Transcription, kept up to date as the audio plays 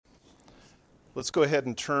Let's go ahead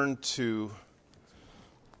and turn to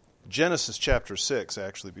Genesis chapter 6,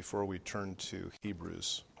 actually, before we turn to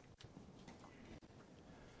Hebrews.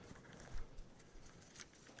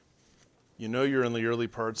 You know you're in the early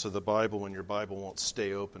parts of the Bible when your Bible won't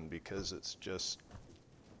stay open because it's just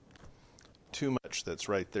too much that's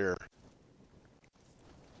right there.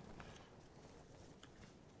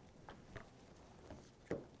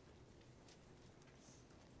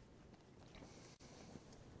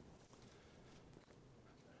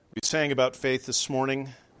 We sang about faith this morning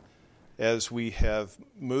as we have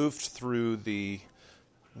moved through the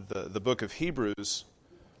book of Hebrews.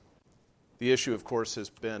 The issue, of course, has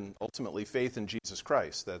been ultimately faith in Jesus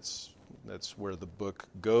Christ. That's where the book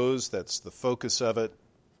goes. That's the focus of it.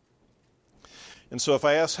 And so if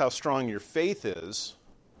I ask how strong your faith is,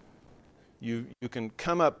 you can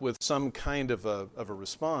come up with some kind of a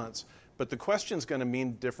response, but the question's going to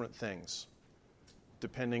mean different things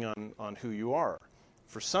depending on who you are.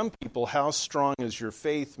 For some people, how strong is your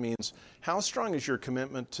faith means how strong is your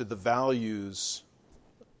commitment to the values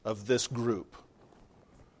of this group?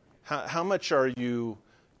 How much are you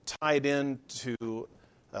tied into,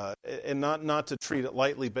 and not to treat it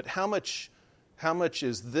lightly, but how much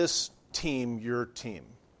is this team your team?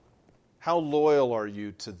 How loyal are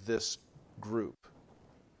you to this group,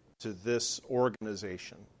 to this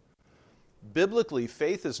organization? Biblically,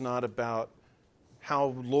 faith is not about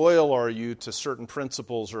how loyal are you to certain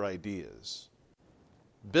principles or ideas.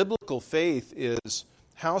 Biblical faith is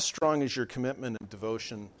how strong is your commitment and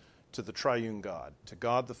devotion to the triune God, to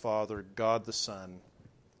God the Father, God the Son,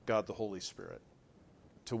 God the Holy Spirit,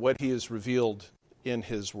 to what He has revealed in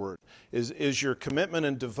His Word. Is your commitment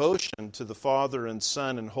and devotion to the Father and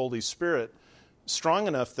Son and Holy Spirit strong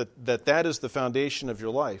enough that is the foundation of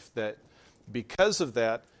your life, that because of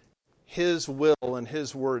that, His will and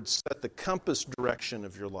His Word set the compass direction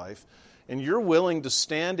of your life, and you're willing to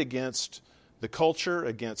stand against the culture,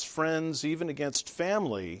 against friends, even against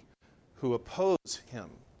family who oppose Him,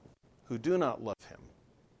 who do not love Him,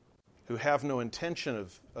 who have no intention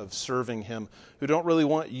of serving Him, who don't really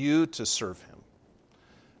want you to serve Him.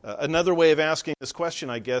 Another way of asking this question,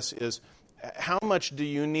 I guess, is how much do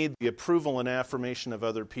you need the approval and affirmation of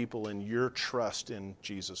other people in your trust in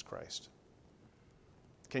Jesus Christ?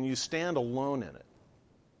 Can you stand alone in it?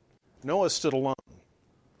 Noah stood alone.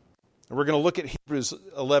 And we're going to look at Hebrews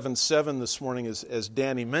 11:7 this morning, as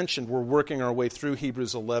Danny mentioned. We're working our way through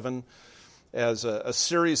Hebrews 11 as a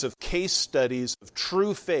series of case studies of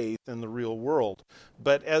true faith in the real world.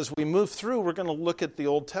 But as we move through, we're going to look at the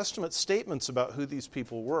Old Testament statements about who these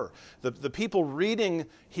people were. The people reading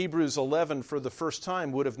Hebrews 11 for the first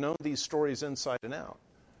time would have known these stories inside and out.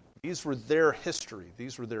 These were their history.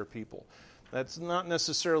 These were their people. That's not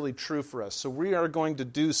necessarily true for us. So we are going to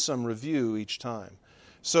do some review each time.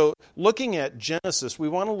 So looking at Genesis, we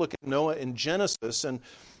want to look at Noah in Genesis, and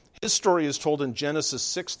his story is told in Genesis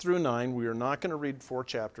 6 through 9. We are not going to read 4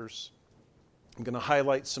 chapters. I'm going to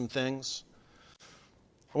highlight some things.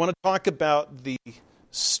 I want to talk about the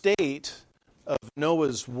state of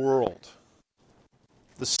Noah's world.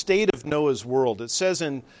 The state of Noah's world. It says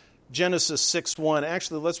in Genesis 6:1.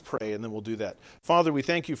 Actually, let's pray and then we'll do that. Father, we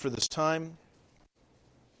thank you for this time.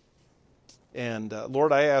 And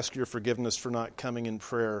Lord, I ask your forgiveness for not coming in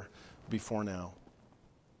prayer before now,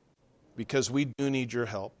 because we do need your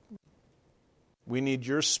help. We need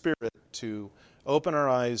your Spirit to open our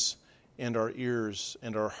eyes and our ears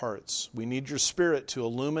and our hearts. We need your Spirit to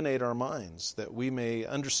illuminate our minds, that we may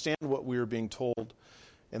understand what we are being told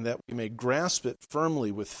and that we may grasp it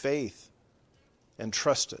firmly with faith and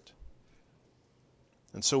trust it.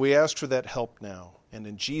 And so we ask for that help now. And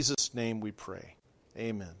in Jesus' name we pray.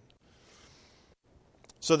 Amen.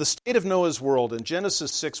 So the state of Noah's world, in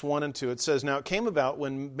Genesis 6:1 and 2, it says, "Now it came about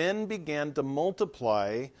when men began to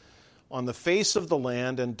multiply on the face of the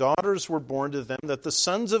land, and daughters were born to them, that the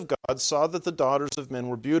sons of God saw that the daughters of men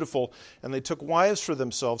were beautiful, and they took wives for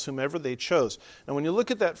themselves, whomever they chose." And when you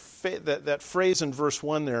look at that phrase in verse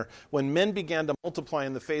 1 there, when men began to multiply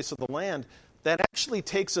in the face of the land, that actually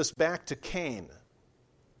takes us back to Cain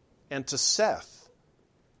and to Seth.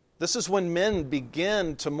 This is when men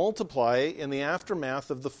begin to multiply in the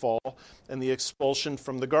aftermath of the fall and the expulsion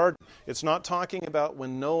from the garden. It's not talking about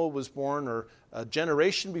when Noah was born or a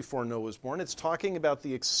generation before Noah was born. It's talking about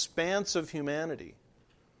the expanse of humanity.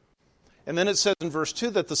 And then it says in verse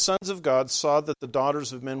 2 that the sons of God saw that the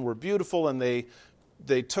daughters of men were beautiful, and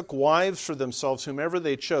they took wives for themselves, whomever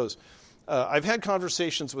they chose. I've had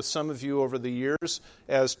conversations with some of you over the years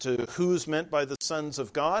as to who's meant by the sons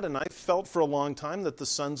of God, and I've felt for a long time that the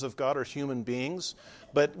sons of God are human beings.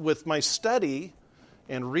 But with my study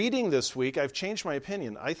And reading this week, I've changed my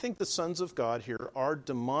opinion. I think the sons of God here are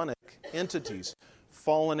demonic entities,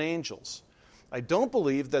 fallen angels. I don't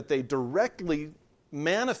believe that they directly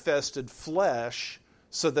manifested flesh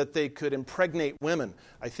so that they could impregnate women.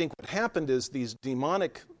 I think what happened is these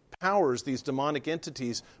demonic powers, these demonic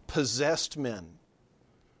entities, possessed men,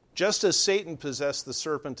 just as Satan possessed the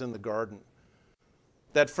serpent in the garden.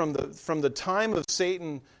 That from the time of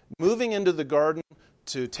Satan moving into the garden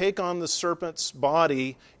to take on the serpent's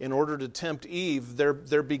body in order to tempt Eve,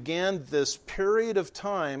 there began this period of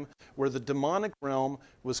time where the demonic realm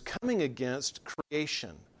was coming against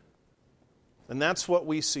creation. And that's what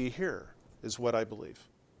we see here, is what I believe.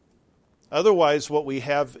 Otherwise, what we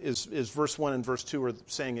have is verse 1 and verse 2 are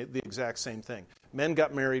saying the exact same thing. Men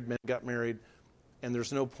got married, and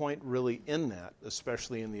there's no point really in that,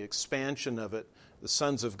 especially in the expansion of it. The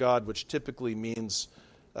sons of God, which typically means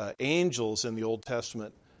angels in the Old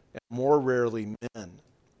Testament, and more rarely men.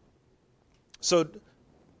 So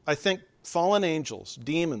I think fallen angels,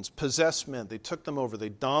 demons, possessed men. They took them over. They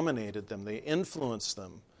dominated them. They influenced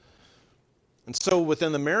them. And so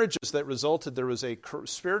within the marriages that resulted, there was a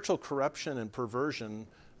spiritual corruption and perversion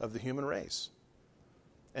of the human race.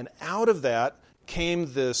 And out of that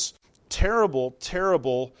came this terrible,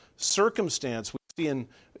 terrible circumstance. We see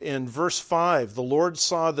in verse 5, the Lord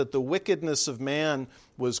saw that the wickedness of man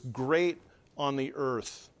was great on the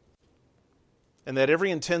earth, and that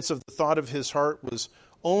every intent of the thought of his heart was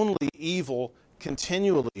only evil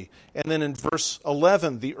continually. And then in verse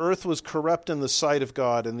 11, the earth was corrupt in the sight of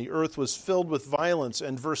God, and the earth was filled with violence.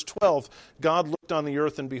 And verse 12, God looked on the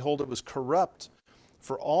earth, and behold, it was corrupt,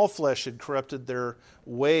 for all flesh had corrupted their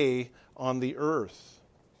way on the earth.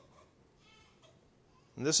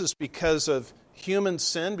 And this is because of human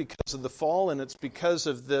sin, because of the fall, and it's because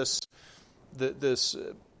of this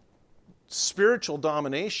spiritual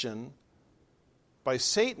domination by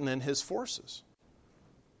Satan and his forces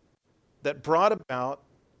that brought about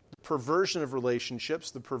the perversion of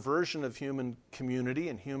relationships, the perversion of human community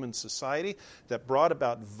and human society, that brought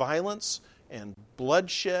about violence and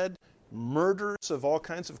bloodshed, murders of all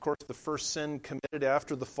kinds. Of course, the first sin committed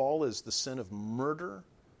after the fall is the sin of murder.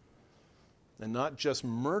 And not just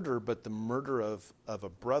murder, but the murder of a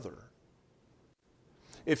brother.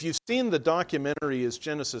 If you've seen the documentary Is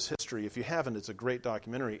Genesis History, if you haven't, it's a great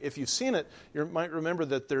documentary. If you've seen it, you might remember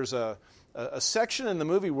that there's a section in the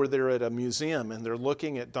movie where they're at a museum and they're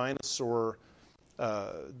looking at dinosaur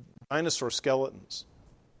skeletons.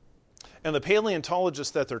 And the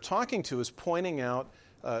paleontologist that they're talking to is pointing out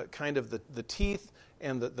kind of the teeth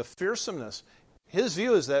and the fearsomeness. His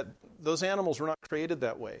view is that those animals were not created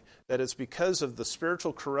that way, that it's because of the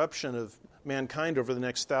spiritual corruption of mankind over the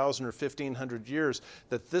next 1,000 or 1,500 years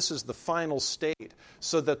that this is the final state,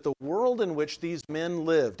 so that the world in which these men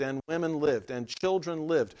lived and women lived and children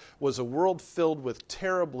lived was a world filled with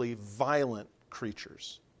terribly violent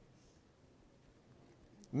creatures.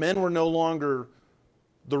 Men were no longer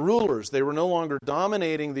the rulers. They were no longer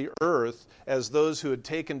dominating the earth as those who had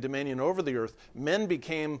taken dominion over the earth. Men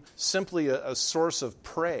became simply a source of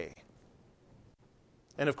prey.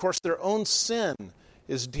 And of course, their own sin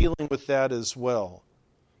is dealing with that as well.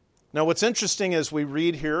 Now, what's interesting as we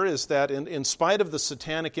read here is that in spite of the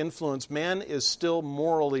satanic influence, man is still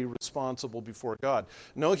morally responsible before God.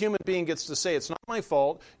 No human being gets to say, it's not my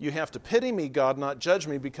fault. You have to pity me, God, not judge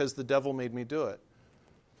me because the devil made me do it.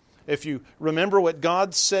 If you remember what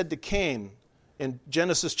God said to Cain in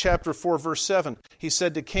Genesis chapter 4, verse 7, he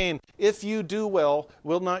said to Cain, if you do well,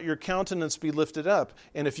 will not your countenance be lifted up?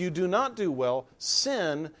 And if you do not do well,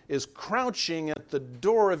 sin is crouching at the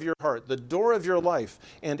door of your heart, the door of your life,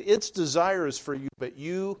 and its desire is for you, but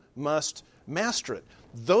you must master it.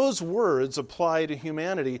 Those words apply to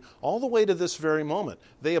humanity all the way to this very moment.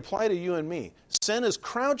 They apply to you and me. Sin is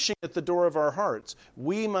crouching at the door of our hearts.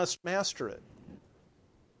 We must master it.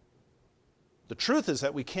 The truth is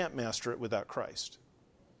that we can't master it without Christ.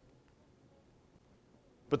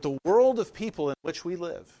 But the world of people in which we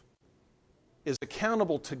live is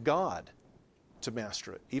accountable to God to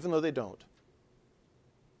master it, even though they don't.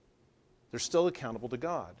 They're still accountable to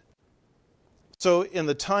God. So in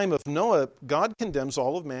the time of Noah, God condemns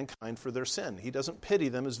all of mankind for their sin. He doesn't pity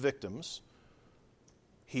them as victims.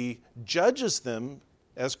 He judges them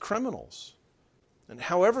as criminals. And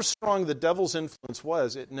however strong the devil's influence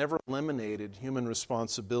was, it never eliminated human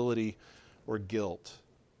responsibility or guilt.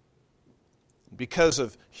 Because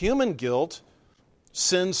of human guilt,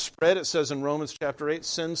 sin spread, it says in Romans chapter 8,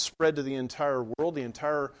 sin spread to the entire world. The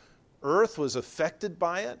entire earth was affected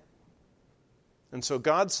by it. And so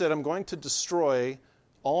God said, I'm going to destroy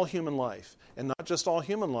all human life. And not just all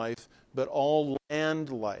human life, but all land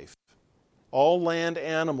life. All land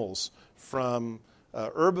animals, from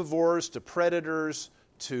herbivores to predators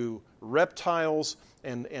to reptiles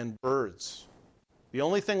and birds. The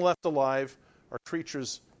only thing left alive are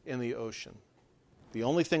creatures in the ocean. The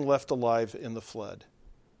only thing left alive in the flood.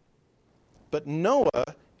 But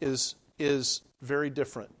Noah is very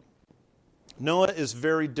different. Noah is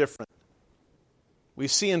very different. We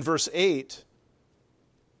see in verse 8,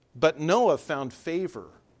 but Noah found favor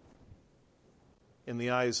in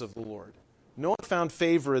the eyes of the Lord. Noah found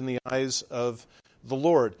favor in the eyes of the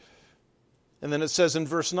Lord. And then it says in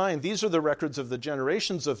verse 9, these are the records of the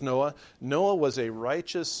generations of Noah. Noah was a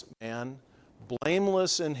righteous man,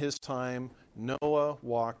 blameless in his time. Noah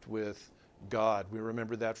walked with God. We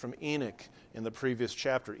remember that from Enoch in the previous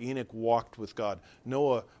chapter. Enoch walked with God.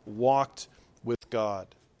 Noah walked with God.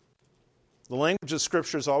 The language of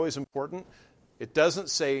Scripture is always important. It doesn't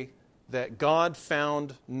say that God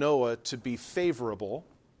found Noah to be favorable.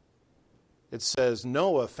 It says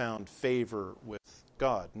Noah found favor with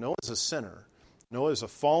God. Noah is a sinner. Noah is a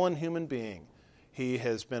fallen human being. He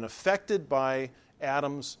has been affected by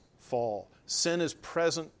Adam's fall. Sin is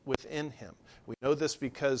present within him. We know this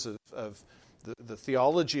because of the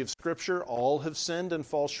theology of Scripture. All have sinned and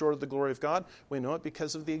fall short of the glory of God. We know it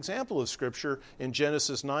because of the example of Scripture. In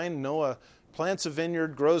Genesis 9, Noah plants a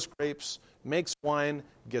vineyard, grows grapes, makes wine,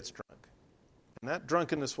 gets drunk. And that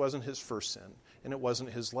drunkenness wasn't his first sin, and it wasn't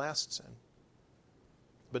his last sin.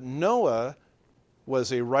 But Noah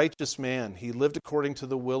was a righteous man. He lived according to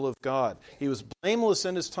the will of God. He was blameless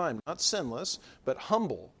in his time, not sinless, but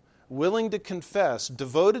humble, willing to confess,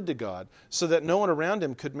 devoted to God, so that no one around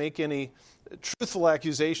him could make any truthful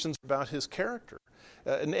accusations about his character.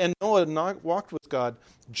 And Noah walked with God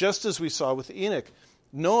just as we saw with Enoch.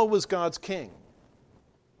 Noah was God's king.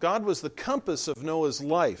 God was the compass of Noah's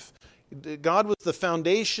life. God was the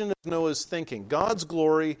foundation of Noah's thinking. God's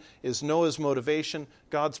glory is Noah's motivation.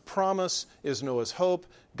 God's promise is Noah's hope.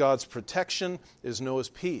 God's protection is Noah's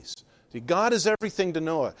peace. See, God is everything to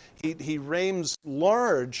Noah. He reigns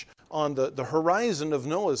large on the horizon of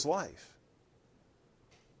Noah's life.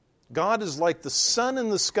 God is like the sun in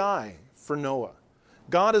the sky for Noah.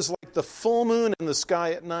 God is like the full moon in the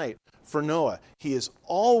sky at night for Noah. He is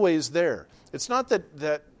always there. It's not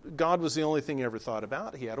that God was the only thing he ever thought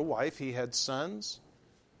about. He had a wife. He had sons.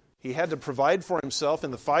 He had to provide for himself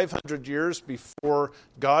in the 500 years before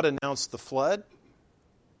God announced the flood.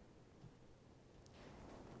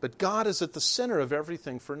 But God is at the center of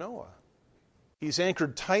everything for Noah. He's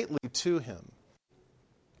anchored tightly to him.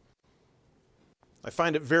 I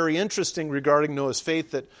find it very interesting regarding Noah's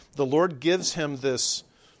faith that the Lord gives him this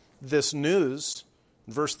news.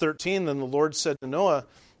 In verse 13, then the Lord said to Noah,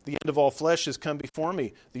 the end of all flesh has come before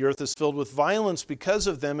me. The earth is filled with violence because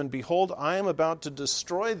of them, and behold, I am about to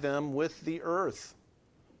destroy them with the earth.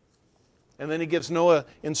 And then he gives Noah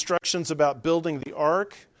instructions about building the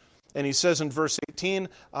ark. And he says in verse 17,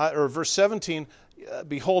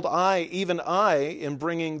 behold, even I am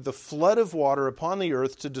bringing the flood of water upon the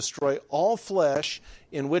earth to destroy all flesh,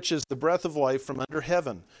 in which is the breath of life from under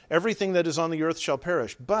heaven. Everything that is on the earth shall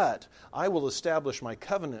perish, but I will establish my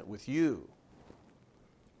covenant with you.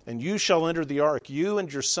 And you shall enter the ark, you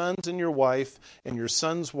and your sons and your wife, and your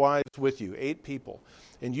sons' wives with you, 8 people.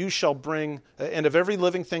 And you shall bring, and of every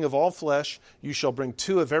living thing of all flesh, you shall bring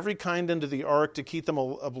 2 of every kind into the ark to keep them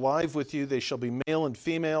alive with you. They shall be male and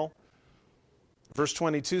female. Verse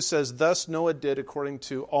 22 says, thus Noah did according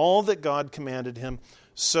to all that God commanded him,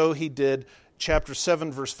 so he did. Chapter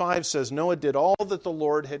 7, verse 5 says, Noah did all that the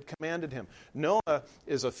Lord had commanded him. Noah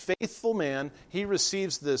is a faithful man. He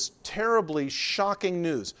receives this terribly shocking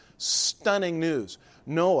news, stunning news.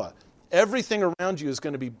 Noah, everything around you is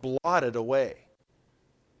going to be blotted away.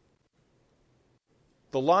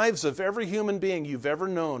 The lives of every human being you've ever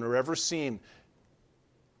known or ever seen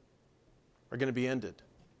are going to be ended.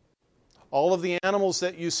 All of the animals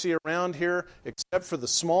that you see around here, except for the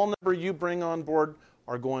small number you bring on board,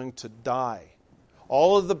 are going to die.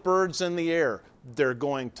 All of the birds in the air, they're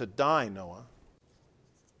going to die, Noah.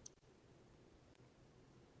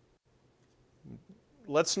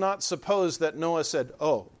 Let's not suppose that Noah said,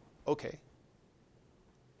 oh, okay.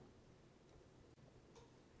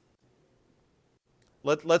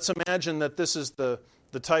 Let's imagine that this is the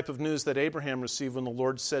type of news that Abraham received when the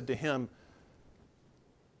Lord said to him,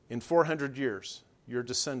 in 400 years, your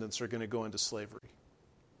descendants are going to go into slavery.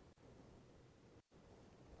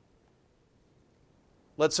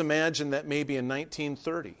 Let's imagine that maybe in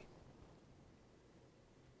 1930,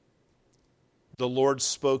 the Lord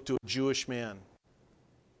spoke to a Jewish man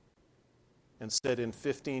and said, in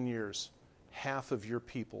 15 years, half of your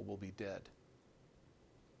people will be dead.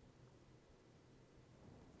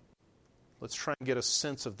 Let's try and get a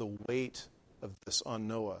sense of the weight of this on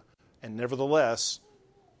Noah. And nevertheless,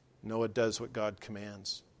 Noah does what God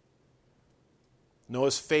commands.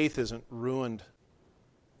 Noah's faith isn't ruined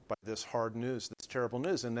by this hard news, this terrible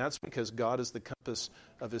news. And that's because God is the compass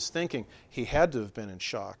of his thinking. He had to have been in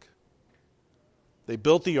shock. They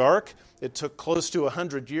built the ark. It took close to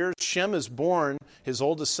 100 years. Shem is born. His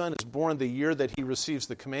oldest son is born the year that he receives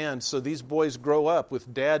the command. So these boys grow up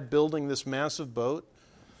with dad building this massive boat.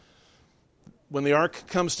 When the ark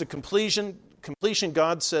comes to completion,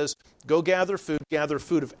 God says, go gather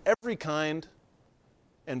food of every kind,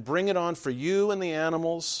 and bring it on for you and the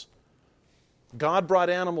animals. God brought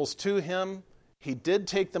animals to him. He did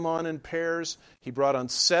take them on in pairs. He brought on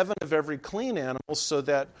 7 of every clean animal so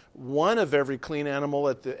that one of every clean animal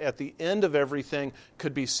at the end of everything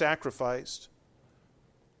could be sacrificed.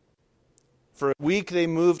 For a week they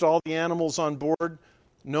moved all the animals on board.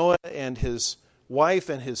 Noah and his wife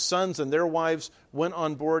and his sons and their wives went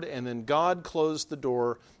on board, and then God closed the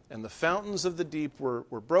door, and the fountains of the deep were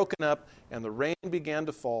broken up, and the rain began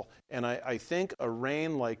to fall. And I think a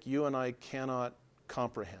rain like you and I cannot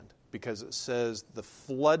comprehend, because it says the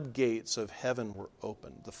floodgates of heaven were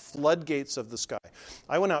opened, the floodgates of the sky.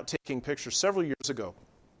 I went out taking pictures several years ago.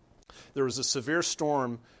 There was a severe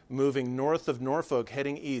storm moving north of Norfolk,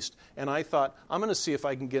 heading east, and I thought, I'm going to see if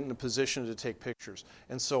I can get in a position to take pictures.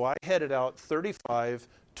 And so I headed out 35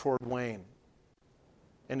 toward Wayne.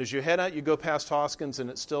 And as you head out, you go past Hoskins, and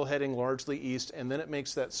it's still heading largely east, and then it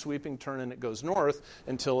makes that sweeping turn, and it goes north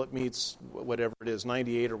until it meets whatever it is,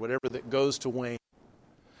 98 or whatever, that goes to Wayne.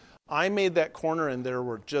 I made that corner, and there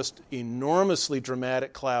were just enormously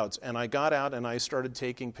dramatic clouds. And I got out, and I started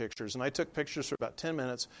taking pictures. And I took pictures for about 10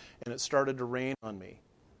 minutes, and it started to rain on me.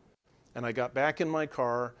 And I got back in my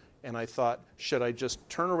car, and I thought, should I just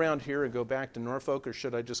turn around here and go back to Norfolk, or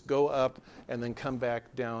should I just go up and then come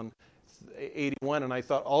back down 81? And I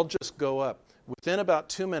thought, I'll just go up. Within about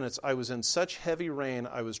 2 minutes, I was in such heavy rain,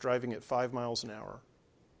 I was driving at 5 miles an hour.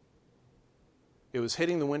 It was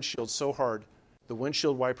hitting the windshield so hard, the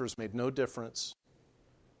windshield wipers made no difference.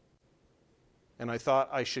 And I thought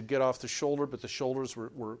I should get off the shoulder, but the shoulders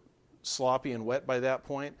were sloppy and wet by that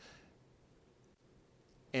point.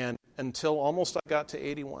 And until almost I got to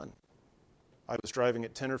 81, I was driving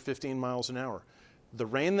at 10 or 15 miles an hour. The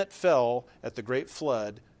rain that fell at the Great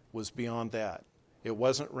Flood was beyond that. It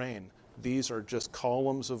wasn't rain. These are just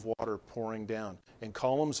columns of water pouring down and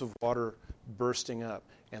columns of water bursting up.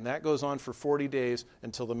 And that goes on for 40 days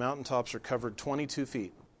until the mountaintops are covered 22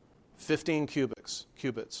 feet, 15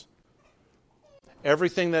 cubits.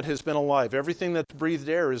 Everything that has been alive, everything that's breathed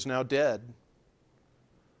air is now dead.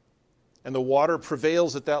 And the water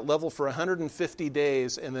prevails at that level for 150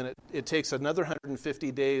 days, and then it takes another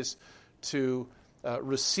 150 days to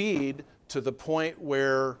recede to the point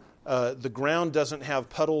where the ground doesn't have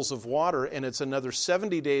puddles of water, and it's another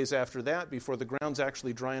 70 days after that before the ground's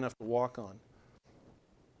actually dry enough to walk on.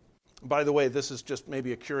 By the way, this is just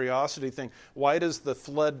maybe a curiosity thing. Why does the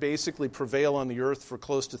flood basically prevail on the earth for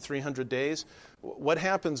close to 300 days? What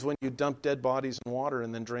happens when you dump dead bodies in water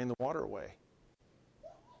and then drain the water away?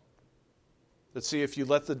 Let's see, if you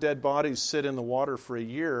let the dead bodies sit in the water for a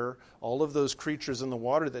year, all of those creatures in the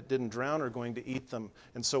water that didn't drown are going to eat them.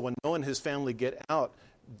 And so when Noah and his family get out,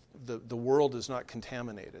 the world is not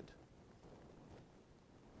contaminated.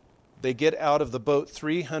 They get out of the boat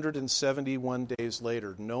 371 days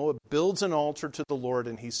later. Noah builds an altar to the Lord,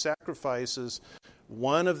 and he sacrifices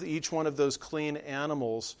each one of those clean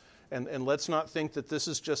animals. And let's not think that this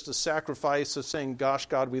is just a sacrifice of saying, gosh,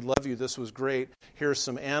 God, we love you, this was great, here's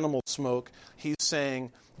some animal smoke. He's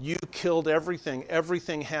saying, you killed everything.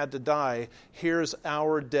 Everything had to die. Here's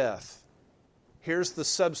our death. Here's the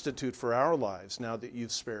substitute for our lives now that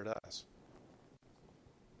you've spared us.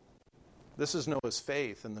 This is Noah's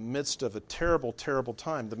faith in the midst of a terrible, terrible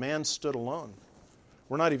time. The man stood alone.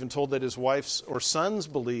 We're not even told that his wife or sons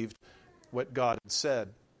believed what God had said.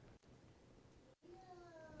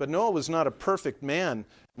 But Noah was not a perfect man,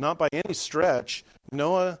 not by any stretch.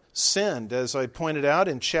 Noah sinned, as I pointed out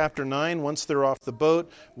in chapter 9, once they're off the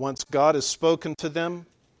boat, once God has spoken to them.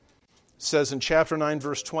 It says in chapter 9,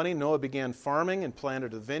 verse 20, Noah began farming and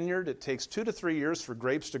planted a vineyard. It takes 2 to 3 years for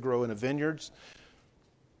grapes to grow in a vineyard.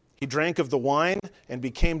 He drank of the wine and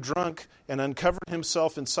became drunk and uncovered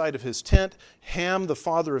himself inside of his tent. Ham, the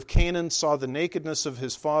father of Canaan, saw the nakedness of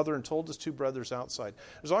his father and told his 2 brothers outside.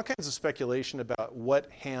 There's all kinds of speculation about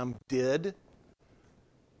what Ham did.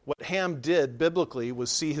 What Ham did biblically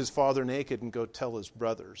was see his father naked and go tell his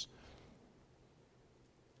brothers.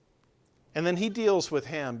 And then he deals with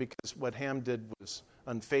Ham because what Ham did was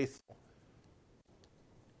unfaithful.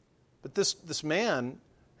 But this man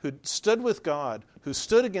who stood with God, who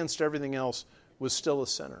stood against everything else, was still a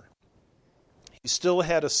sinner. He still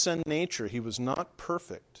had a sin nature. He was not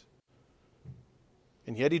perfect.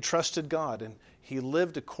 And yet he trusted God, and he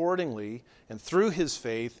lived accordingly, and through his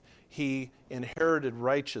faith, he inherited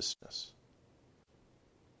righteousness.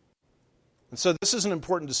 And so this is an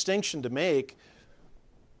important distinction to make.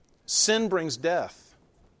 Sin brings death.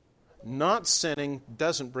 Not sinning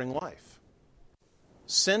doesn't bring life.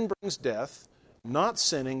 Sin brings death. Not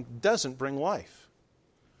sinning doesn't bring life.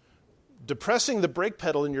 Depressing the brake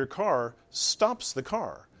pedal in your car stops the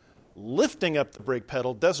car. Lifting up the brake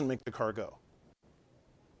pedal doesn't make the car go.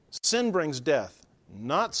 Sin brings death.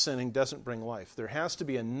 Not sinning doesn't bring life. There has to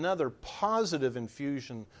be another positive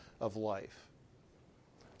infusion of life.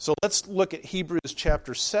 So let's look at Hebrews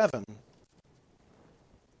chapter 7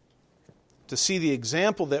 to see the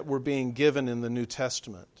example that we're being given in the New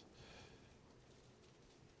Testament.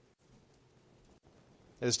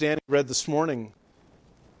 As Danny read this morning,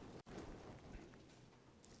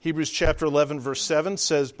 Hebrews chapter 11, verse 7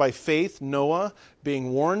 says, "By faith Noah,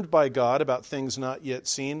 being warned by God about things not yet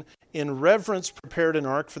seen, in reverence prepared an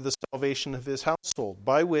ark for the salvation of his household,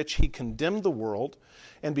 by which he condemned the world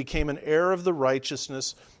and became an heir of the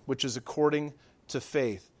righteousness which is according to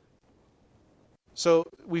faith." So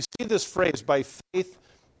we see this phrase, by faith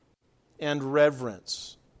and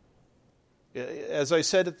reverence. As I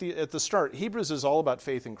said at the start, Hebrews is all about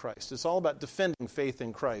faith in Christ. It's all about defending faith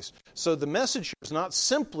in Christ. So the message here is not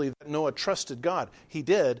simply that Noah trusted God. He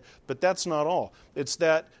did, but that's not all. It's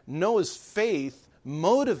that Noah's faith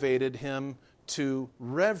motivated him to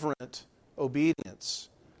reverent obedience.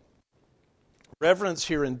 Reverence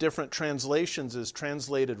here in different translations is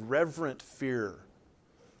translated reverent fear,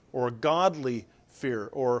 or godly fear,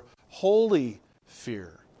 or holy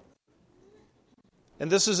fear.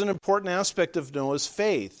 And this is an important aspect of Noah's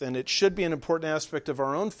faith, and it should be an important aspect of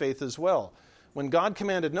our own faith as well. When God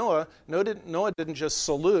commanded Noah, Noah didn't just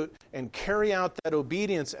salute and carry out that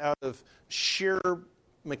obedience out of sheer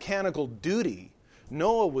mechanical duty.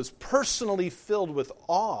 Noah was personally filled with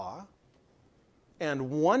awe and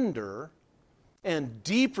wonder and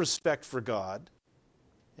deep respect for God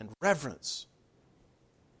and reverence.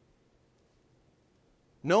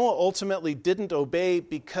 Noah ultimately didn't obey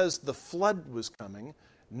because the flood was coming.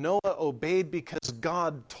 Noah obeyed because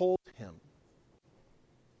God told him.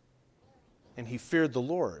 And he feared the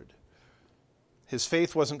Lord. His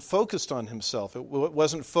faith wasn't focused on himself. It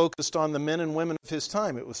wasn't focused on the men and women of his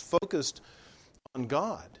time. It was focused on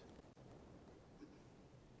God.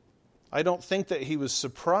 I don't think that he was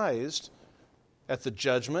surprised at the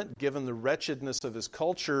judgment, given the wretchedness of his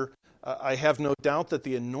culture. I have no doubt that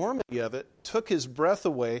the enormity of it took his breath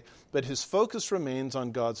away, but his focus remains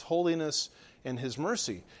on God's holiness and his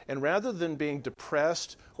mercy. And rather than being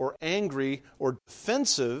depressed or angry or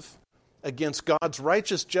defensive against God's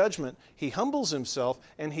righteous judgment, he humbles himself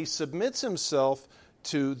and he submits himself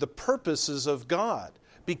to the purposes of God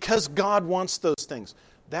because God wants those things.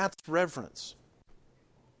 That's reverence.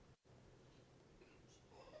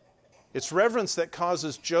 It's reverence that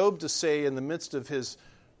causes Job to say in the midst of his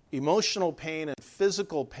emotional pain and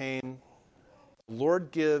physical pain, "The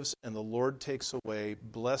Lord gives and the Lord takes away.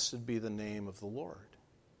 Blessed be the name of the Lord."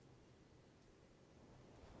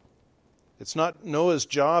 It's not Noah's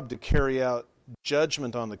job to carry out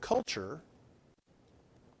judgment on the culture.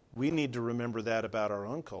 We need to remember that about our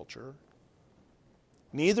own culture.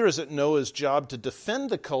 Neither is it Noah's job to defend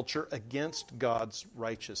the culture against God's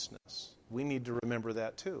righteousness. We need to remember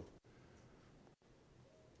that too.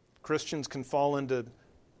 Christians can fall into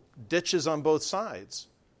ditches on both sides.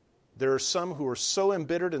 There are some who are so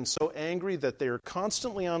embittered and so angry that they are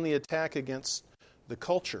constantly on the attack against the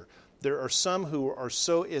culture. There are some who are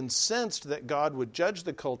so incensed that God would judge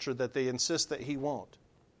the culture that they insist that he won't.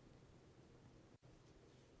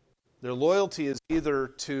 Their loyalty is either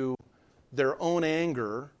to their own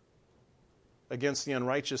anger against the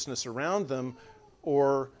unrighteousness around them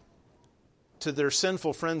or to their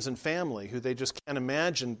sinful friends and family who they just can't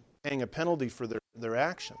imagine paying a penalty for their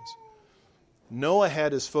actions. Noah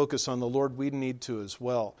had his focus on the Lord. We need to as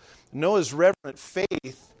well. Noah's reverent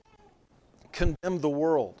faith condemned the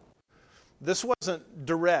world. This wasn't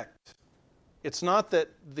direct. It's not that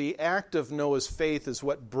the act of Noah's faith is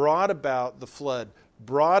what brought about the flood,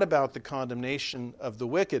 brought about the condemnation of the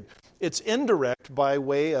wicked. It's indirect by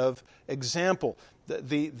way of example.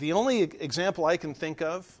 The only example I can think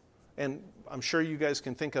of, and I'm sure you guys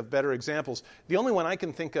can think of better examples, the only one I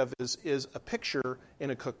can think of is a picture in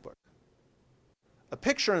a cookbook. A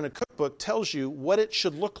picture in a cookbook tells you what it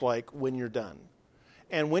should look like when you're done.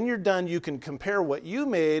 And when you're done, you can compare what you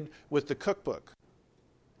made with the cookbook.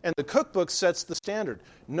 And the cookbook sets the standard.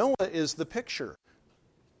 Noah is the picture.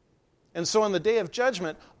 And so on the day of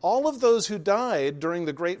judgment, all of those who died during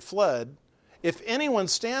the great flood, if anyone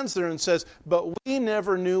stands there and says, but we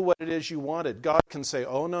never knew what it is you wanted, God can say,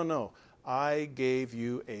 oh, no, I gave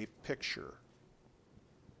you a picture.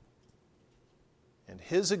 And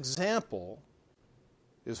his example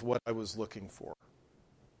is what I was looking for.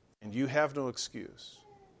 And you have no excuse.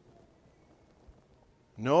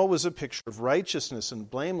 Noah was a picture of righteousness and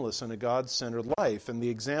blameless in a God-centered life, and the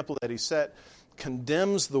example that he set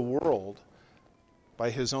condemns the world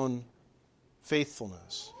by his own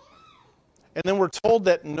faithfulness. And then we're told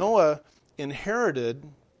that Noah inherited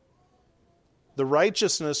the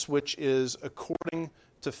righteousness which is according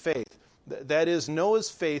to faith. That is,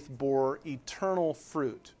 Noah's faith bore eternal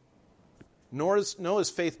fruit. Noah's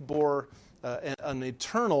faith bore an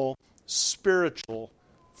eternal spiritual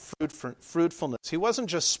fruitfulness. He wasn't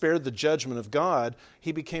just spared the judgment of God,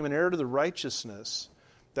 he became an heir to the righteousness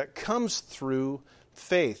that comes through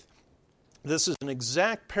faith. This is an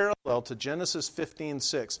exact parallel to Genesis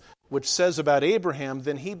 15:6, which says about Abraham,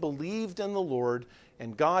 then he believed in the Lord,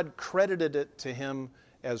 and God credited it to him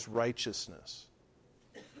as righteousness.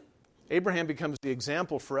 Abraham becomes the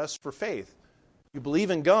example for us for faith. You believe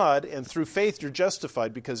in God, and through faith you're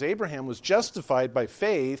justified, because Abraham was justified by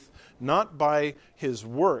faith, not by his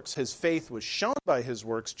works. His faith was shown by his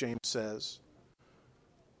works, James says.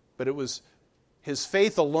 But it was his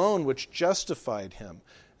faith alone which justified him.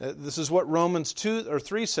 This is what Romans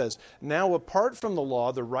 3 says. Now, apart from the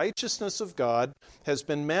law, the righteousness of God has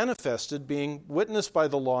been manifested, being witnessed by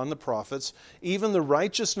the law and the prophets, even the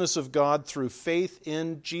righteousness of God through faith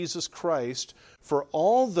in Jesus Christ, for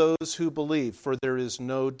all those who believe, for there is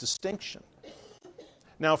no distinction.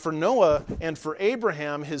 Now, for Noah and for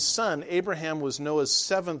Abraham, his son, Abraham was Noah's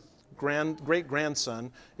seventh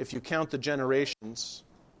great-grandson, if you count the generations.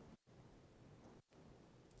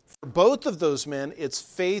 For both of those men, it's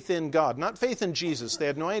faith in God, not faith in Jesus. They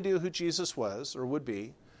had no idea who Jesus was or would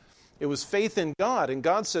be. It was faith in God, and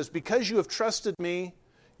God says, because you have trusted me,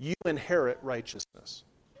 you inherit righteousness.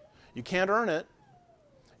 You can't earn it.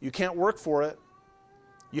 You can't work for it.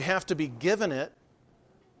 You have to be given it.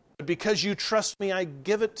 But because you trust me, I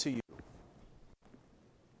give it to you.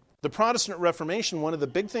 The Protestant Reformation, one of the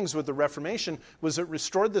big things with the Reformation was it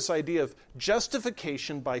restored this idea of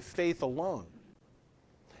justification by faith alone.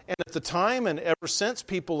 And at the time and ever since,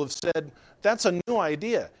 people have said, that's a new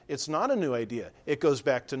idea. It's not a new idea. It goes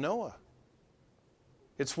back to Noah.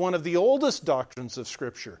 It's one of the oldest doctrines of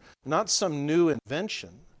Scripture, not some new invention.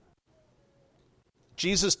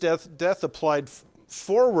 Jesus' death applied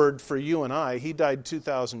forward for you and I. He died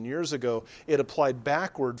 2,000 years ago. It applied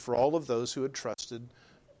backward for all of those who had trusted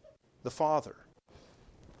the Father.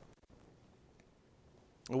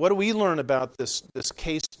 What do we learn about this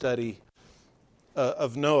case study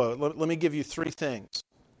of Noah? Let me give you three things.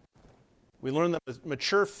 We learn that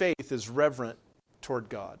mature faith is reverent toward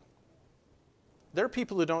God. There are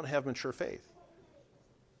people who don't have mature faith.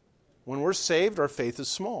 When we're saved, our faith is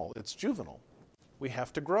small. It's juvenile. We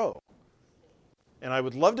have to grow. And I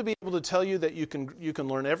would love to be able to tell you that you can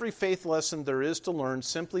learn every faith lesson there is to learn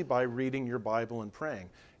simply by reading your Bible and praying.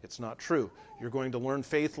 It's not true. You're going to learn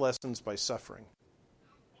faith lessons by suffering.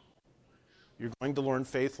 You're going to learn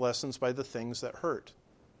faith lessons by the things that hurt,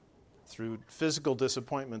 through physical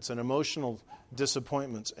disappointments and emotional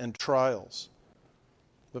disappointments and trials.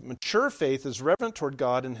 But mature faith is reverent toward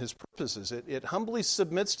God and His purposes. It humbly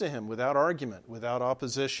submits to Him without argument, without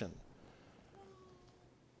opposition.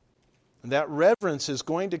 And that reverence is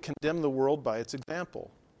going to condemn the world by its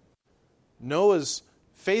example. Noah's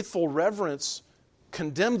faithful reverence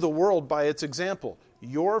condemned the world by its example.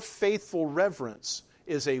 Your faithful reverence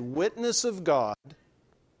is a witness of God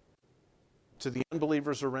to the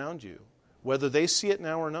unbelievers around you, whether they see it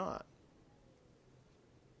now or not.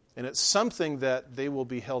 And it's something that they will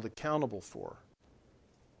be held accountable for.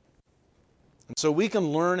 And so we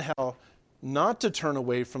can learn how not to turn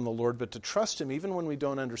away from the Lord, but to trust Him even when we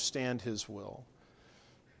don't understand His will.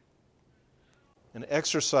 And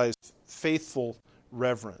exercise faithful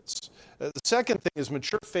reverence. The second thing is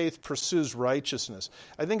mature faith pursues righteousness.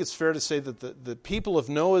 I think it's fair to say that the people of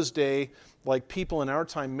Noah's day, like people in our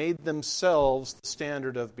time, made themselves the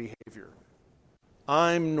standard of behavior.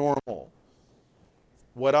 I'm normal.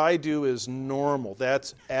 What I do is normal.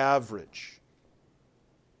 That's average.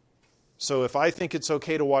 So if I think it's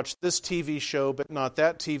okay to watch this TV show but not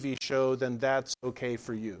that TV show, then that's okay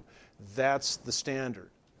for you. That's the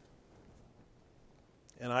standard.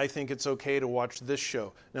 And I think it's okay to watch this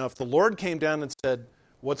show. Now, if the Lord came down and said,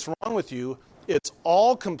 what's wrong with you? It's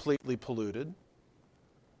all completely polluted.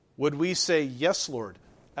 Would we say, yes, Lord,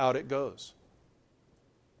 out it goes?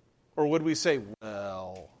 Or would we say,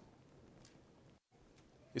 well,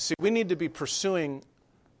 you see, we need to be pursuing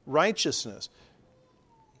righteousness.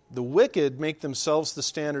 The wicked make themselves the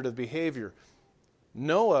standard of behavior.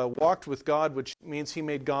 Noah walked with God, which means he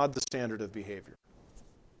made God the standard of behavior.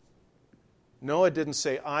 Noah didn't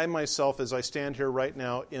say, I myself, as I stand here right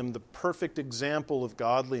now, am the perfect example of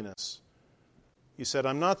godliness. He said,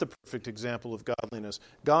 I'm not the perfect example of godliness.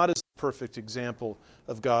 God is the perfect example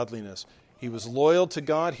of godliness. He was loyal to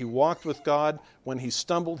God. He walked with God. When he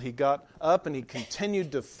stumbled, he got up and he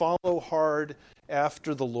continued to follow hard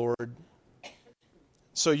after the Lord.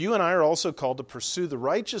 So you and I are also called to pursue the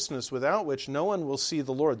righteousness without which no one will see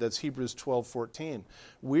the Lord. That's Hebrews 12:14.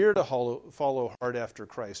 We are to follow hard after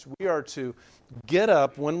Christ. We are to get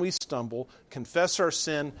up when we stumble, confess our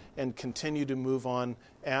sin, and continue to move on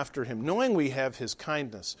after him, knowing we have his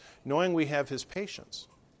kindness, knowing we have his patience.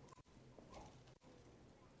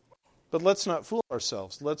 But let's not fool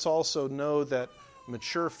ourselves. Let's also know that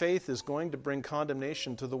mature faith is going to bring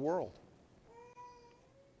condemnation to the world.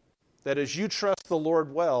 That as you trust the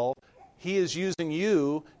Lord well, he is using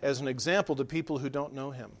you as an example to people who don't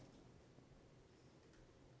know him.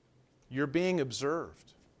 You're being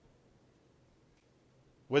observed.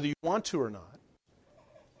 Whether you want to or not,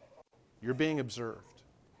 you're being observed.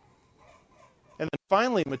 And then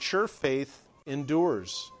finally, mature faith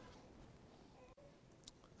endures.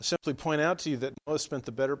 I simply point out to you that Noah spent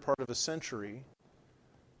the better part of a century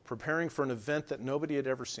preparing for an event that nobody had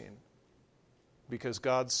ever seen, because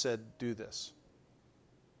God said, do this.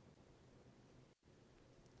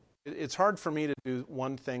 It's hard for me to do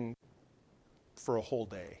one thing for a whole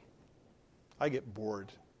day. I get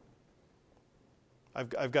bored.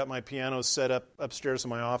 I've got my piano set up upstairs in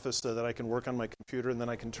my office so that I can work on my computer, and then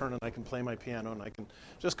I can turn and I can play my piano, and I can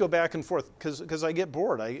just go back and forth because I get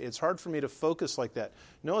bored. It's hard for me to focus like that.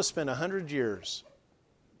 Noah spent 100 years.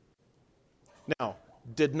 Now,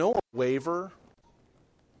 did Noah waver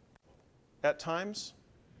at times?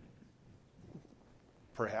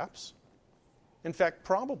 Perhaps. In fact,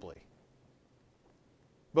 probably.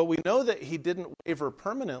 But we know that he didn't waver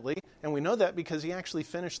permanently, and we know that because he actually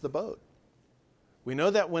finished the boat. We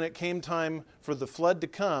know that when it came time for the flood to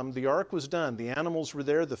come, the ark was done, the animals were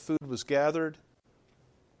there, the food was gathered.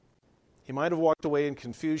 He might have walked away in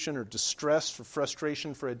confusion or distress or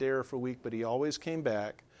frustration for a day or for a week, but he always came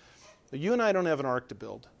back. You and I don't have an ark to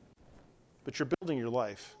build, but you're building your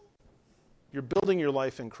life. You're building your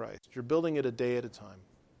life in Christ. You're building it a day at a time.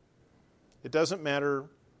 It doesn't matter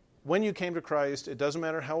when you came to Christ. It doesn't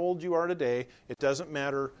matter how old you are today. It doesn't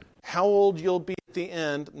matter how old you'll be at the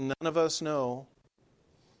end. None of us know.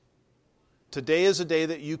 Today is a day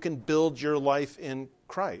that you can build your life in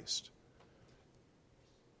Christ.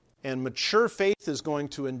 And mature faith is going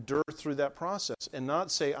to endure through that process and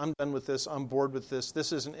not say, I'm done with this, I'm bored with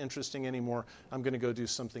this isn't interesting anymore, I'm going to go do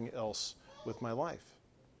something else with my life.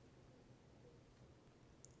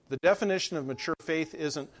 The definition of mature faith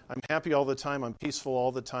isn't, I'm happy all the time, I'm peaceful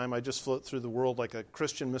all the time, I just float through the world like a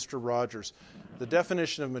Christian Mr. Rogers. The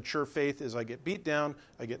definition of mature faith is I get beat down,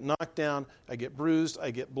 I get knocked down, I get bruised,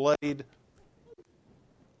 I get bloodied.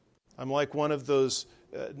 I'm like one of those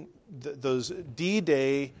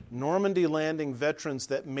D-Day Normandy landing veterans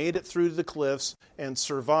that made it through the cliffs and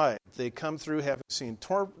survived. They come through having seen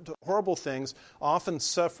horrible things, often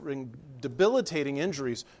suffering debilitating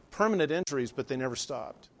injuries, permanent injuries, but they never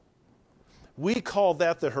stopped. We call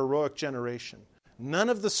that the heroic generation. None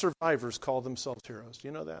of the survivors call themselves heroes. Do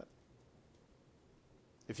you know that?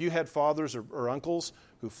 If you had fathers or uncles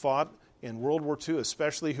who fought in World War II,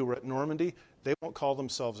 especially who were at Normandy, they won't call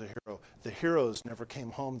themselves a hero. The heroes never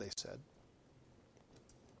came home, they said.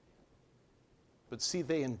 But see,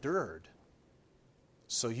 they endured.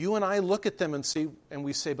 So you and I look at them and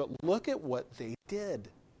we say, but look at what they did.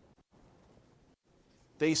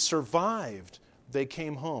 They survived. They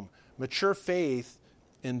came home. Mature faith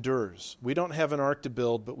endures. We don't have an ark to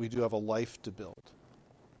build, but we do have a life to build.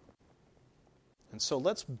 And so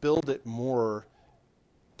let's build it more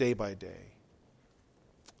day by day.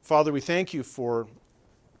 Father, we thank you for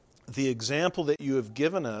the example that you have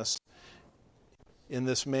given us in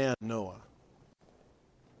this man, Noah.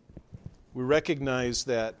 We recognize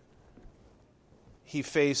that he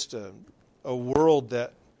faced a world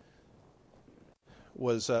that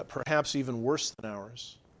was perhaps even worse than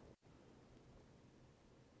ours,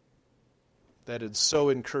 that had so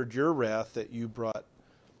incurred your wrath that you brought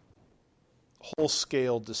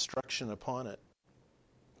whole-scale destruction upon it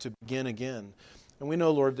to begin again. And we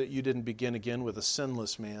know, Lord, that you didn't begin again with a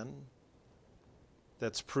sinless man.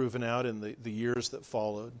 That's proven out in the years that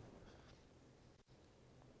followed.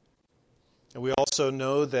 And we also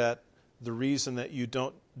know that the reason that you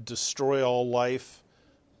don't destroy all life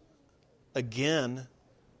again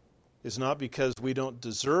is not because we don't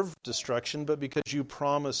deserve destruction, but because you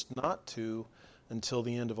promised not to until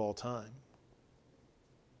the end of all time.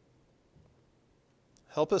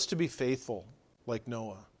 Help us to be faithful like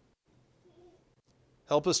Noah.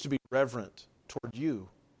 Help us to be reverent toward you.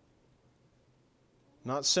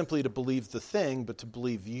 Not simply to believe the thing, but to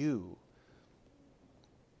believe you.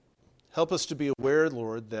 Help us to be aware,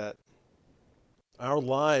 Lord, that our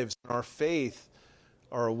lives and our faith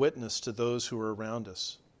are a witness to those who are around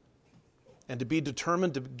us. And to be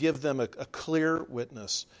determined to give them a clear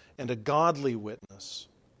witness and a godly witness.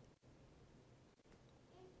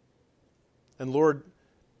 And Lord,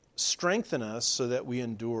 strengthen us so that we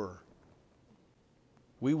endure.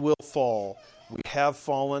 We will fall. We have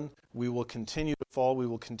fallen. We will continue to fall. We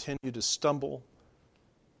will continue to stumble.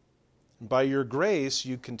 And by your grace,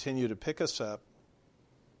 you continue to pick us up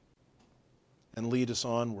and lead us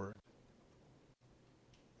onward.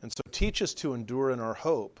 And so teach us to endure in our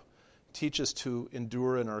hope. Teach us to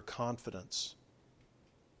endure in our confidence,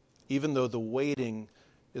 even though the waiting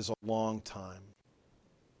is a long time.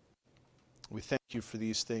 We thank you for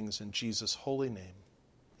these things in Jesus' holy name.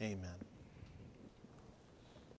 Amen.